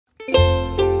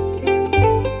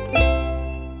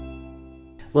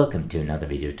Welcome to another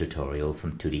video tutorial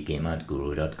from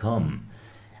 2dgameartguru.com.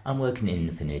 I'm working in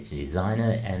Affinity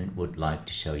Designer and would like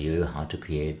to show you how to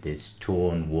create this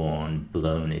torn, worn,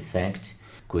 blown effect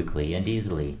quickly and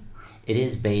easily. It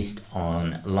is based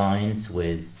on lines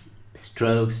with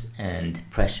strokes and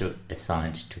pressure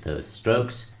assigned to those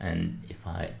strokes, and if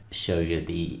I show you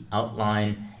the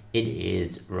outline, it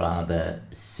is rather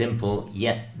simple,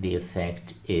 yet the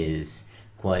effect is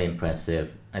quite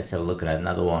impressive. Let's have a look at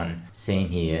another one. Same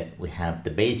here, we have the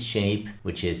base shape,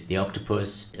 which is the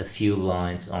octopus, a few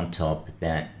lines on top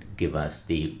that give us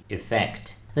the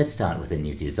effect. Let's start with a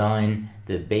new design.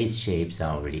 The base shapes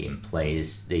are already in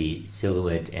place, the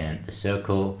silhouette and the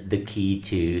circle. The key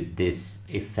to this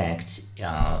effect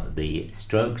are the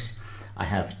strokes. I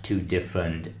have two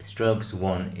different strokes.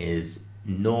 One is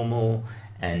normal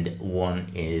and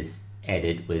one is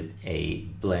added with a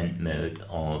blend mode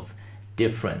of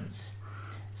difference.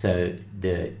 So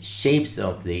the shapes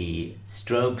of the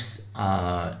strokes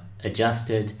are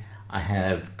adjusted. I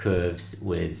have curves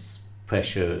with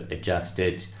pressure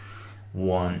adjusted.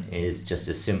 One is just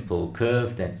a simple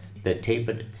curve, that's the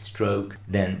tapered stroke.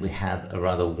 Then we have a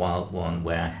rather wild one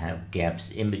where I have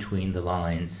gaps in between the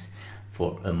lines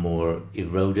for a more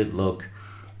eroded look,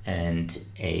 and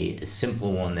a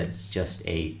simple one that's just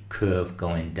a curve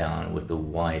going down with a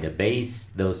wider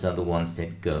base. Those are the ones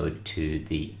that go to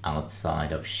the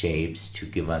outside of shapes to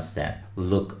give us that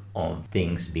look of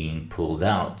things being pulled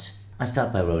out. I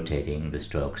start by rotating the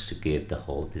strokes to give the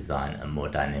whole design a more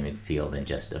dynamic feel than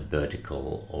just a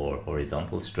vertical or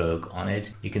horizontal stroke on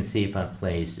it. You can see if I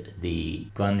place the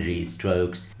grungy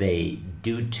strokes, they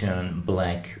do turn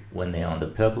black when they're on the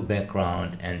purple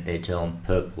background, and they turn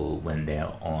purple when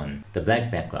they're on the black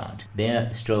background.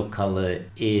 Their stroke color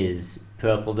is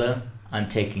purple though. I'm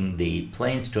taking the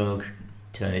plain stroke,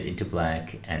 turn it into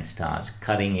black, and start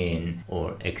cutting in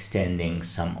or extending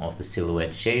some of the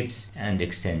silhouette shapes and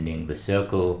extending the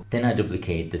circle. Then I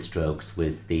duplicate the strokes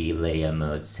with the layer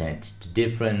mode set to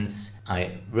difference.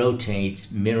 I rotate,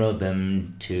 mirror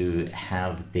them to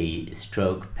have the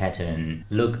stroke pattern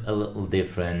look a little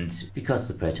different, because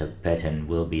the pattern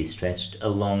will be stretched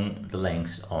along the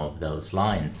length of those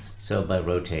lines. So by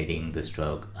rotating the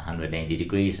stroke 180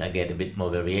 degrees, I get a bit more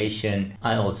variation.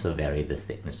 I also vary the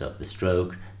thickness of the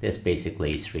stroke. There's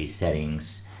basically three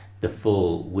settings: the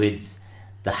full width,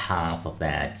 the half of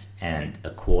that, and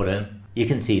a quarter. You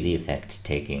can see the effect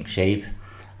taking shape.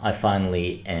 I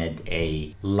finally add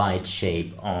a light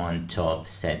shape on top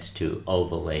set to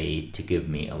overlay to give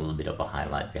me a little bit of a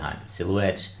highlight behind the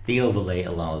silhouette. The overlay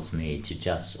allows me to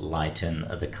just lighten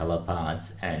the color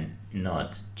parts and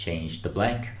not change the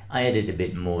black. I added a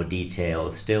bit more detail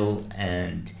still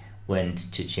and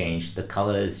went to change the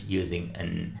colors using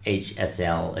an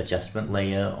HSL adjustment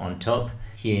layer on top.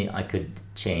 Here I could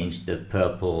change the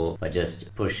purple by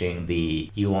just pushing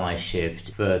the UI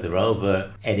shift further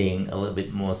over, adding a little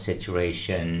bit more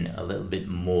saturation, a little bit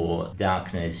more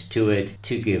darkness to it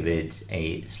to give it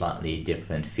a slightly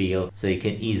different feel, so you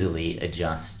can easily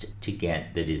adjust to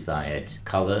get the desired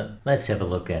color. Let's have a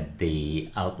look at the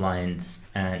outlines,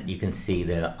 and you can see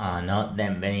there are not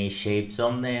that many shapes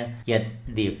on there, yet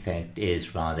the effect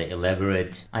is rather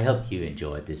elaborate. I hope you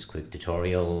enjoyed this quick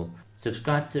tutorial.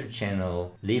 Subscribe to the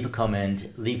channel, leave a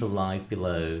comment, leave a like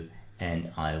below,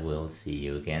 and I will see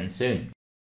you again soon.